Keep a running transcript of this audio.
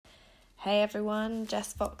Hey everyone,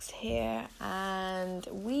 Jess Fox here, and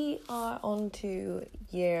we are on to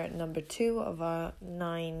year number 2 of our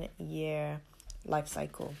 9-year life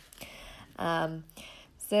cycle. So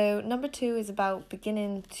number 2 is about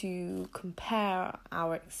beginning to compare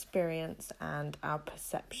our experience and our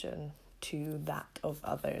perception to that of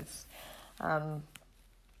others.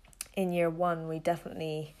 In year 1, we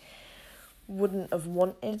definitely wouldn't have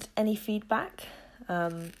wanted any feedback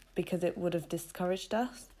because it would have discouraged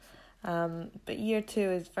us. But year 2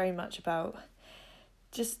 is very much about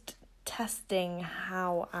just testing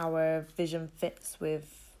how our vision fits with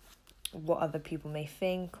what other people may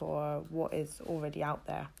think or what is already out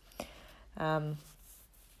there.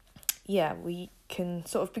 We can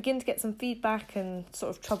sort of begin to get some feedback and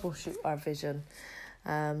sort of troubleshoot our vision.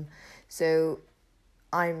 So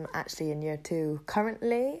I'm actually in year 2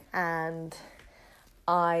 currently, and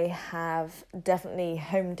I have definitely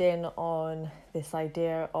homed in on this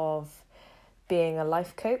idea of being a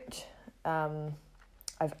life coach.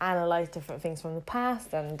 I've analysed different things from the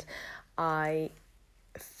past, and I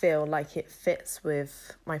feel like it fits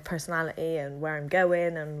with my personality and where I'm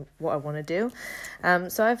going and what I want to do.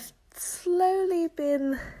 So I've slowly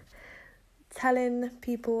been telling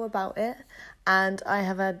people about it, and I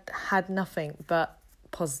have had nothing but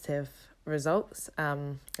positive results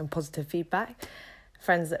and positive feedback.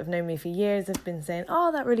 Friends that have known me for years have been saying,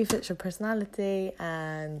 oh, that really fits your personality.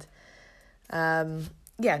 And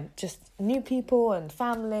just new people and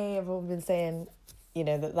family have all been saying,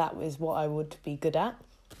 that was what I would be good at.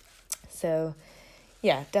 So,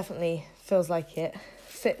 definitely feels like it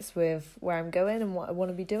fits with where I'm going and what I want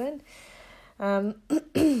to be doing. So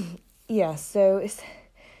it's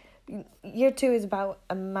year 2 is about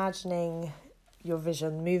imagining your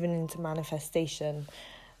vision, moving into manifestation.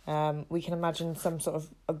 We can imagine some sort of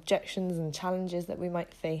objections and challenges that we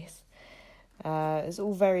might face. It's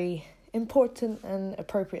all very important and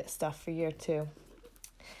appropriate stuff for year 2.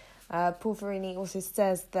 Paul Ferrini also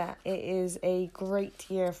says that it is a great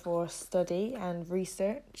year for study and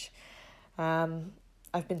research.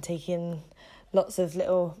 I've been taking lots of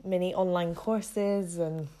little mini online courses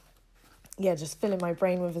and just filling my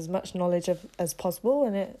brain with as much knowledge as possible,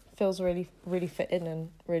 and it feels really, really fitting and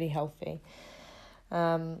really healthy.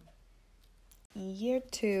 Year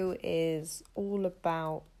 2 is all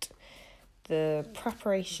about the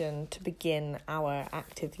preparation to begin our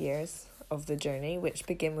active years of the journey, which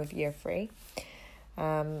begin with year 3.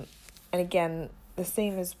 And again, the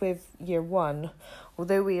same as with year 1,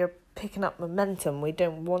 although we are picking up momentum, we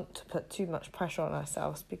don't want to put too much pressure on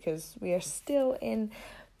ourselves because we are still in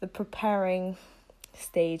the preparing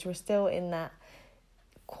stage. We're still in that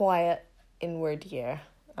quiet inward year.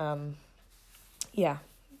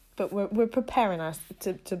 But we're preparing us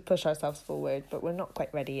to push ourselves forward, but we're not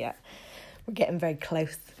quite ready yet. We're getting very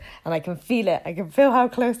close, and I can feel it. I can feel how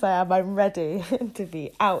close I am. I'm ready to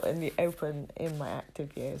be out in the open in my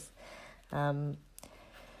active years.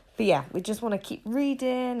 We just want to keep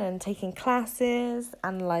reading and taking classes,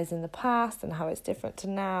 analysing the past and how it's different to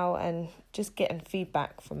now, and just getting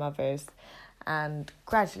feedback from others. And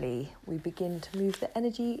gradually, we begin to move the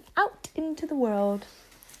energy out into the world.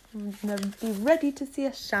 Be ready to see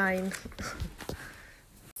us shine.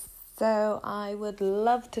 So I would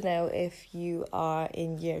love to know if you are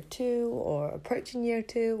in year 2 or approaching year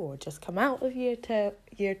 2 or just come out of year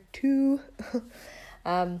 2.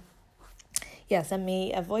 Send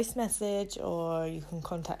me a voice message, or you can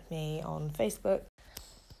contact me on Facebook.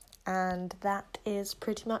 And that is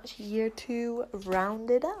pretty much year 2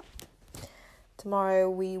 rounded up. Tomorrow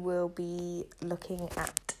we will be looking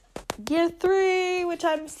at year 3, which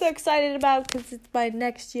I'm so excited about because it's my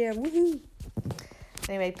next year. Woohoo!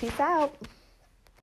 Anyway, peace out.